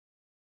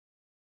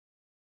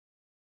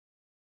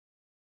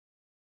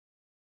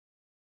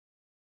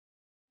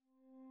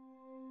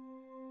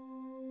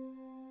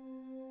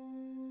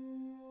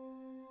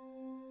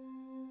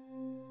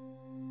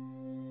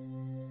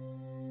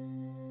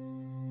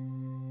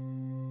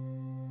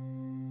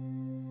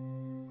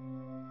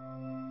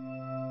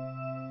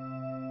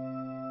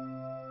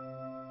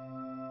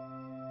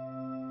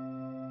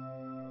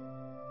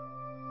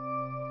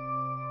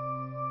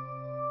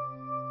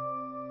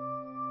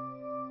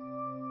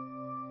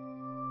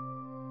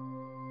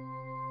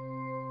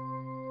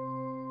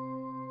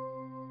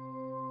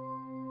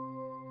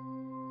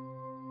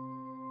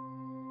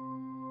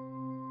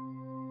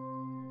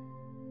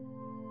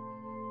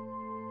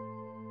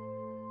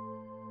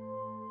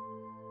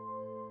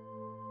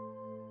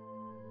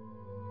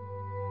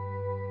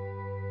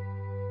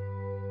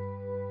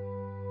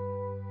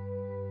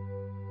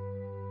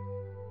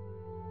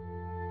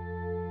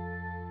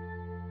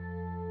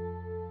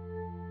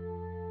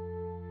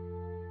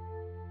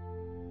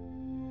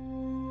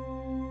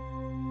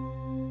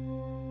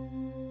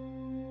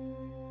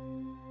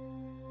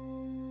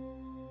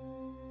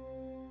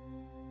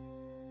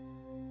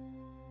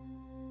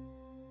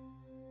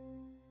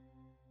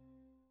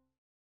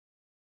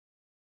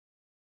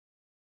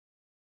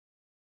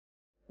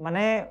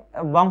মানে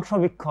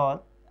বংশবিক্ষণ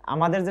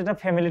আমাদের যেটা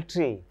ফ্যামিলি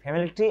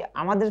ট্রি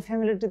আমাদের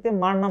ফ্যামিলিটিতে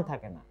মার নাম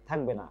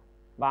থাকবে না,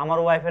 বা আমার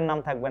ওয়াইফের নাম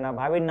থাকবে না,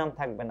 ভাবির নাম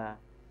থাকবে না।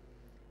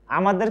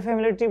 আমাদের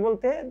ফ্যামিলি ট্রি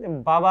বলতে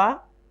বাবা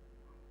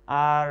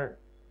আর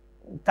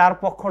তার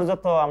পক্ষর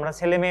যত আমরা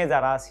ছেলে মেয়ে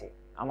যারা আছি,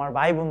 আমার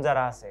ভাই বোন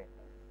যারা আছে,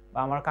 বা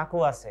আমার কাকু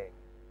আছে,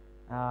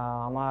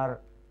 আমার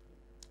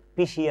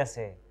পিসি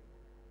আছে,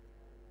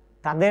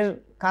 তাদের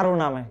কারো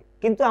নামে।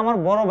 কিন্তু আমার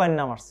বড় ভাইয়ের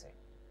নাম আসছে,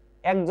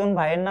 একজন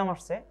ভাইয়ের নাম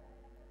আসছে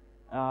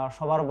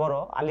সবার বড়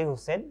আলী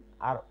হোসেন,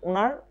 আর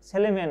ওনার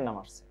ছেলে মেয়ের নাম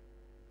আসছে,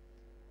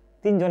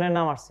 3 জনের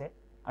নাম আসছে।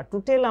 আর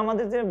টোটাল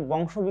আমাদের যে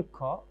বংশবৃক্ষ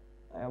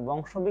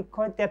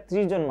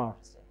 33 জন মানুষ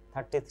আছে,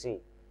 33।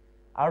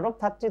 আউট অফ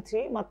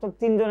 33 মাত্র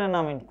 3 জনের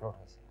নাম ইনক্লুড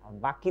হয়েছে, আর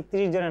বাকি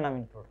 30 জনের নাম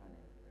ইনক্লুড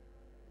হয়নি।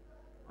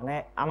 মানে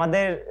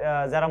আমাদের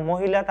যারা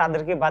মহিলা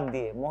তাদেরকে বাদ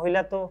দিয়ে,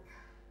 মহিলা তো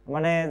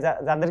মানে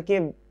যাদেরকে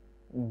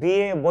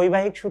বিয়ে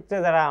বৈবাহিক সূত্রে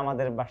যারা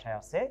আমাদের বাসায়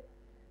আছে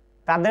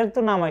তাদের তো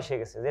নাম এসে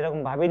গেছে, যেরকম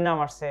ভাবির নাম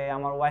আসছে,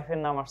 আমার ওয়াইফের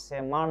নাম আসছে,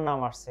 মার নাম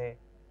আসছে,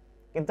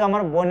 কিন্তু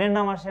আমার বোনের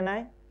নাম আসে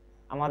নাই,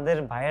 আমাদের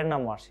ভাইয়ের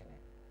নামও আসে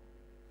নাই।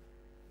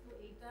 তো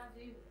এটা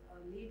যে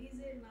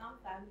লেডিজের নাম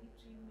ফ্যামিলি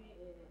ট্রি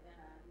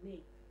নেই,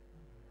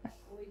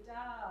 ওইটা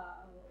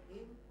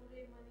এর উপরে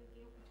মানে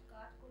কেউ কিছু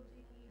কাজ করছে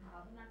কি,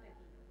 ভাবনাটা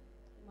কি,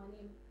 মানে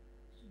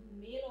শুধু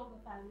mail of the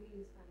family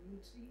is family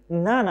tree?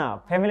 না না,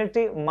 ফ্যামিলি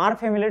ট্রি মার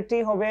ফ্যামিলি ট্রি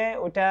হবে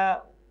ওটা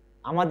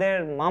আমাদের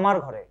মামার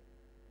ঘরে,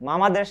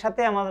 মামাদের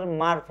সাথে আমাদের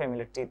মার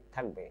ফ্যামিলি ট্রি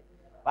থাকবে,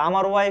 বা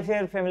আমার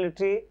ওয়াইফের ফ্যামিলি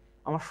ট্রি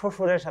আমার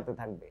শ্বশুরের সাথে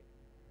থাকবে।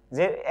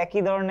 যে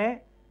একই ধরনের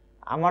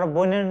আমার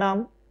বোনের নাম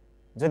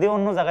যদি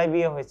অন্য জায়গায়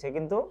বিয়ে হয়েছে,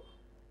 কিন্তু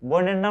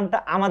বোনের নামটা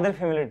আমাদের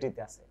ফ্যামিলি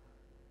ট্রিতে আছে,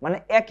 মানে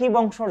একই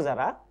বংশর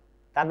যারা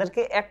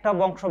তাদেরকে একটা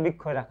বংশ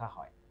বৃক্ষয় রাখা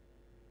হয়,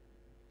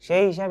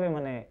 সেই হিসাবে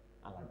মানে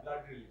আলাদা।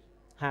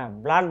 হ্যাঁ,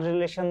 ব্লাড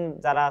রিলেশন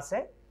যারা আছে,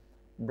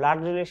 ব্লাড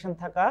রিলেশন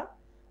থাকা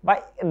বা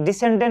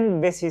ডিসেন্ডেন্ট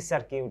বেসিস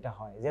আর কি ওটা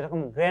হয়। যেরকম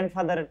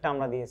গ্র্যান্ডফাদারেরটা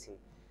আমরা দিয়েছি,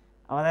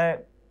 আমাদের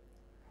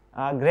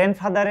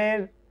গ্র্যান্ডফাদারের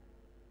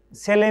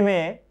ছেলে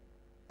মেয়ে,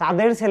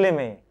 তাদের ছেলে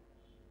মেয়ে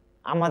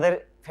আমাদের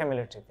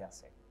ফ্যামিলি ট্রিতে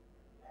আছে,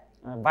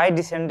 বাই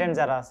ডিসেন্ডেন্ট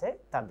যারা আছে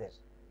তাদের।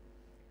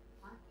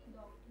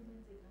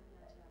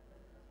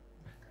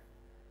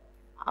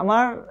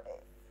 আমার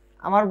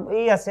আমার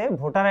এই আছে,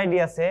 ভোটার আইডি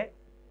আছে,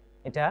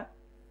 এটা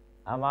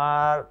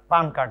আমার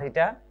পান কার্ড,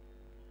 এটা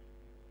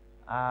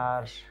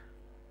আর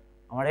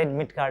আমার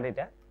এডমিট কার্ড,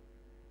 এটা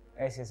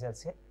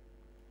এসএসএলসি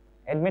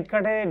এডমিট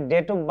কার্ডে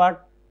ডেট অফ বার্থ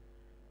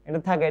এটা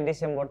থাকে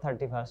ডিসেম্বর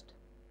 31,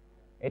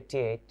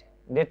 88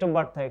 ডেট অফ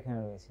বার্থ এখানে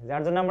রয়েছে,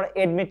 যার জন্য আমরা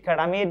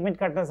আমি এডমিট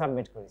কার্ডটা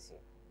সাবমিট করেছি।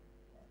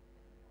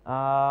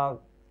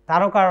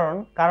 তারও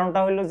কারণটা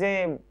হলো যে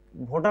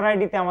ভোটার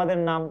আইডিতে আমাদের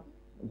নাম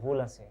ভুল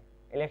আছে,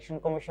 ইলেকশন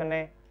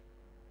কমিশনে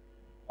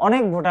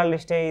অনেক ভোটার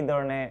লিস্টে এই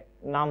ধরনের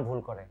নাম ভুল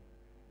করে,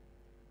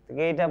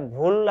 এটা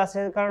ভুল আছে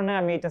কারণে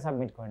আমি এটা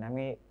সাবমিট করি না,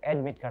 আমি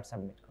অ্যাডমিট কার্ড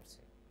সাবমিট করছি।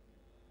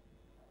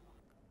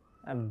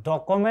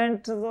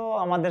 ডকুমেন্ট তো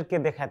আমাদেরকে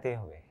দেখাতেই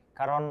হবে,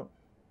 কারণ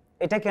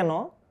এটা কেন,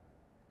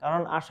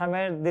 কারণ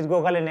আসামের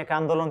দীর্ঘকালীন এক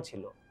আন্দোলন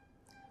ছিল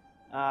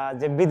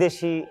যে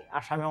বিদেশি,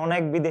 আসামে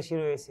অনেক বিদেশি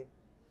রয়েছে,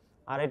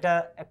 আর এটা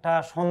একটা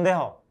সন্দেহ,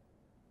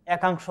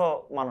 একাংশ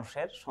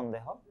মানুষের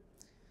সন্দেহ।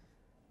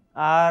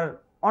 আর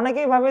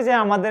অনেকেই ভাবে যে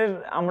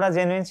আমরা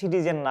জেনুইন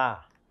সিটিজেন না,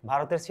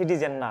 ভারতের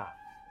সিটিজেন না,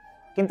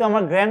 কিন্তু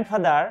আমার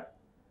গ্র্যান্ডফাদার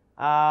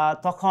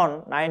তখন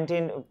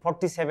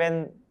 1947,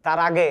 তার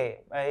আগে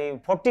এই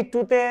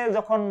 42-তে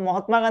যখন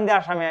মহাত্মা গান্ধী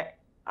আসামে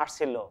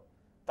আসছিল,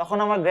 তখন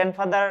আমার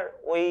গ্র্যান্ডফাদার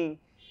ওই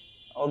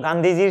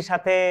গান্ধীজির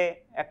সাথে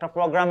একটা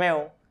প্রোগ্রামেও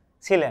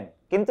ছিলেন,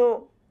 কিন্তু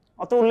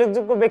অত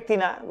উল্লেখযোগ্য ব্যক্তি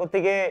না,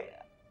 গতিকে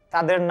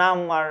তাদের নাম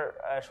আর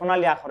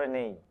সোনালী আখরে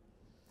নেই।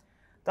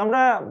 তো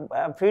আমরা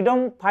ফ্রিডম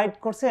ফাইট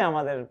করছে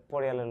আমাদের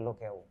পরিবারের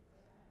লোকেও,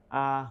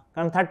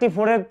 কারণ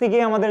 34-এর থেকে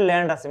আমাদের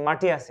ল্যান্ড আছে,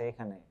 মাটি আছে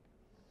এখানে।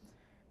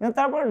 কিন্তু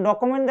তারপর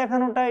ডকুমেন্ট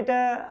দেখানোটা এটা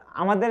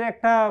আমাদের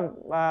একটা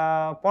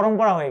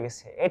পরম্পরা হয়ে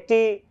গেছে।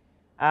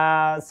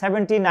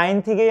 79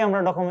 থেকেই আমরা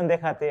ডকুমেন্ট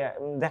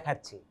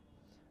দেখাচ্ছি।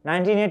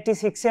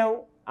 1986-এও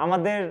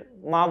আমাদের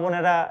মা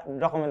বোনেরা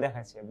ডকুমেন্ট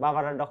দেখাচ্ছে,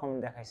 বাবারা ডকুমেন্ট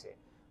দেখাইছে,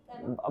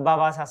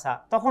 বাবা চাচা।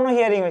 তখনও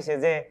হিয়ারিং হয়েছে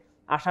যে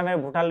আসামের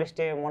ভোটার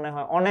লিস্টে মনে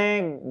হয় অনেক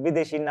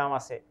বিদেশির নাম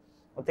আছে,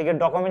 ওর থেকে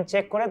ডকুমেন্ট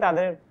চেক করে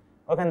তাদের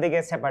ওখান থেকে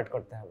সেপারেট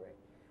করতে হবে।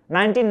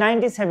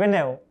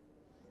 1997-এও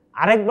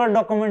আরেকবার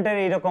ডকুমেন্টের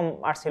এইরকম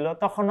আসছিল,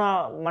 তখনও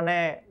মানে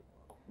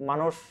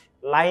মানুষ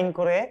লাইন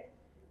করে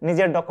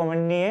নিজের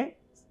ডকুমেন্ট নিয়ে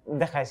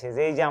দেখাইছে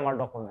যে এই যে আমার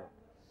ডকুমেন্ট।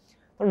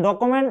 তো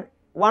ডকুমেন্ট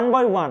 1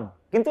 by 1,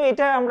 কিন্তু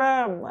এটা আমরা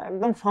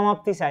একদম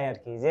সমাপ্তি চাই আর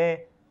কি, যে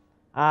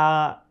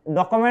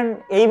ডকুমেন্ট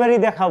এইবারই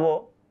দেখাবো,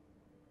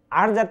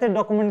 আর যাতে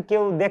ডকুমেন্ট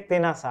কেউ দেখতে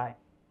না চায়,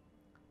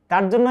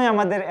 তার জন্যই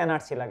আমাদের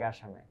এনআরসি লাগে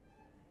আসামে।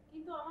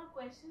 কিন্তু আমার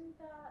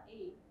কোয়েশ্চেনটা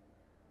এই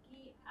কি,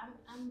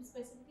 আমি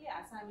স্পেসিফিকলি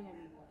আসামে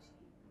আমি বলছি,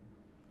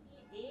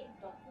 কি এই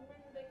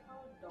ডকুমেন্ট দেখাও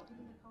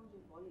যে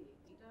বলে,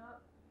 এটা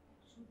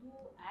শুধু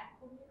এক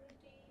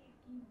কমিউনিটি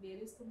কি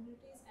ভেরিয়াস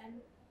কমিউনিটিজ, এন্ড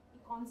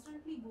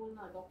কনস্ট্যান্টলি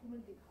बोलना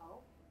डॉक्यूमेंट दिखाओ,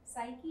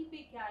 साइकी पे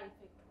क्या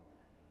इफेक्ट होगा?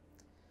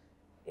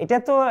 এটা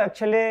তো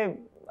অ্যাকচুয়ালি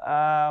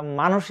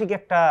মানসিক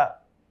একটা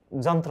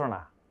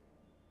যন্ত্রণা,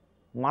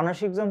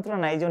 মানসিক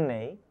যন্ত্রণা এই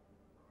জন্যেই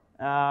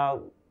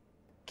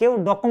কেউ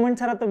ডকুমেন্ট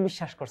ছাড়া তো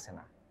বিশ্বাস করছে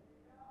না।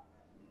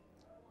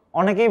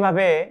 অনেকেই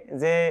ভাবে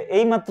যে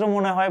এইমাত্র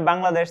মনে হয়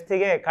বাংলাদেশ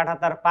থেকে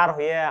কাঁটাতার পার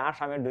হয়ে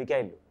আসামে ঢুকে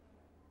আইল,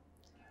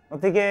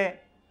 ওদিকে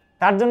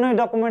তার জন্যই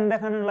ডকুমেন্ট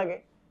দেখানো লাগে।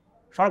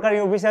 সরকারি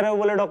অফিসারেও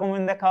বলে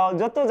ডকুমেন্ট দেখাও,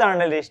 যত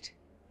জার্নালিস্ট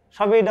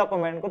সবই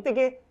ডকুমেন্ট।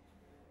 ওদিকে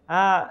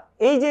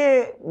এই যে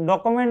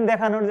ডকুমেন্ট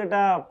দেখানোর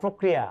যেটা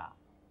প্রক্রিয়া,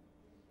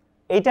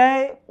 এইটাই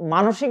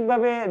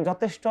মানসিকভাবে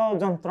যথেষ্ট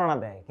যন্ত্রণা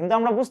দেয়, কিন্তু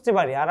আমরা বুঝতে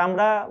পারি। আর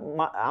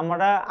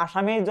আমরা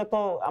আসামে যত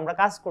আমরা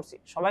কাজ করছি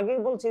সবাইকে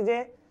বলছি যে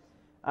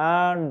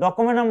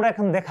ডকুমেন্ট আমরা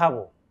এখন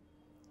দেখাবো।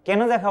 কেন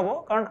দেখাবো?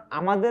 কারণ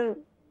আমাদের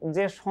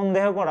যে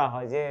সন্দেহ করা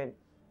হয় যে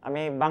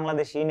আমি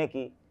বাংলাদেশি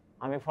নাকি,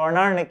 আমি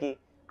ফরেনার নাকি,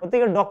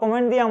 প্রত্যেকের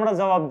ডকুমেন্ট দিয়ে আমরা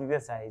জবাব দিতে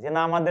চাই যে না,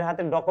 আমাদের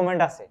হাতে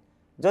ডকুমেন্ট আছে।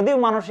 যদিও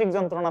মানসিক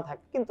যন্ত্রণা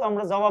থাকে, কিন্তু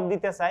আমরা জবাব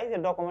দিতে চাই যে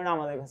ডকুমেন্ট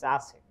আমাদের কাছে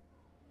আছে।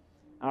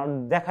 আর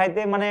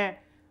দেখাইতে মানে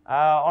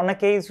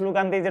অনেকেই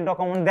স্লোগান দিয়ে যে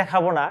ডকুমেন্ট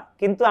দেখাবো না,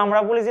 কিন্তু আমরা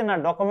বলি যে না,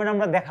 ডকুমেন্ট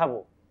আমরা দেখাবো,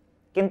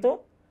 কিন্তু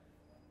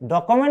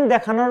ডকুমেন্ট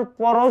দেখানোর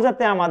পরও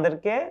যাতে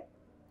আমাদেরকে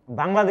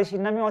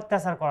বাংলাদেশির নামে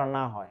অত্যাচার করা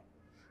না হয়।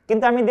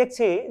 কিন্তু আমি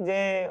দেখছি যে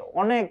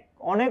অনেক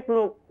অনেক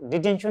লোক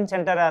ডিটেনশন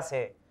সেন্টারে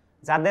আছে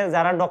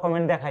যারা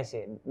ডকুমেন্ট দেখাইছে,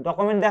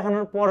 ডকুমেন্ট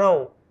দেখানোর পরেও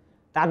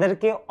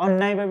তাদেরকে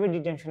অন্যায়ভাবে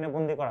ডিটেনশনে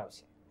বন্দী করা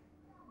হয়েছে।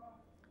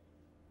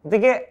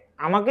 ওদিকে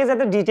আমাকে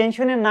যাতে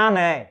ডিটেনশনে না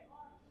নেয়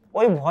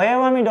ওই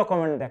ভয়েও আমি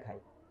ডকুমেন্ট দেখাই।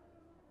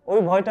 ওই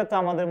ভয়টা তো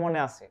আমাদের মনে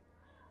আছে,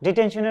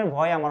 ডিটেনশনের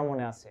ভয় আমার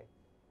মনে আছে।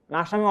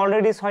 আসামে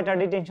অলরেডি 6টা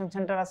ডিটেনশন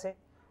সেন্টার আছে,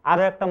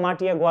 আরো একটা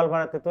মাটিয়া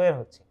গোয়ালপাড়াতে তৈরি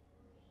হচ্ছে।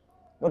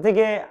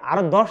 ওদিকে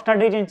আরো 10টা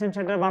ডিটেনশন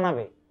সেন্টার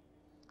বানাবে।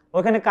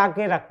 ওখানে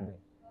কাকে রাখবে?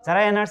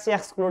 যারা এনআরসি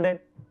এক্সক্লুডেড,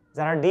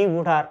 যারা ডি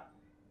ভোটার,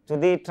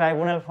 যদি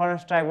ট্রাইব্যুনাল,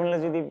 ফরেন্স ট্রাইব্যুনালে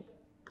যদি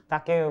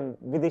তাকে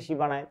বিদেশি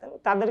বানায়, তাহলে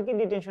তাদেরকে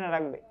ডিটেনশনে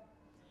রাখবে।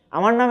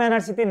 আমার নাম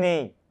এনআরসিতে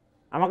নেই,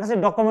 আমার কাছে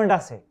ডকুমেন্ট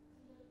আছে,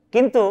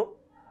 কিন্তু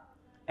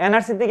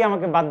এনআরসি থেকে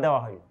আমাকে বাদ দেওয়া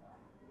হলো।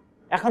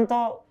 এখন তো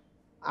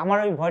আমার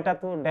ওই ভয়টা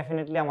তো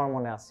ডেফিনেটলি আমার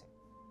মনে আছে।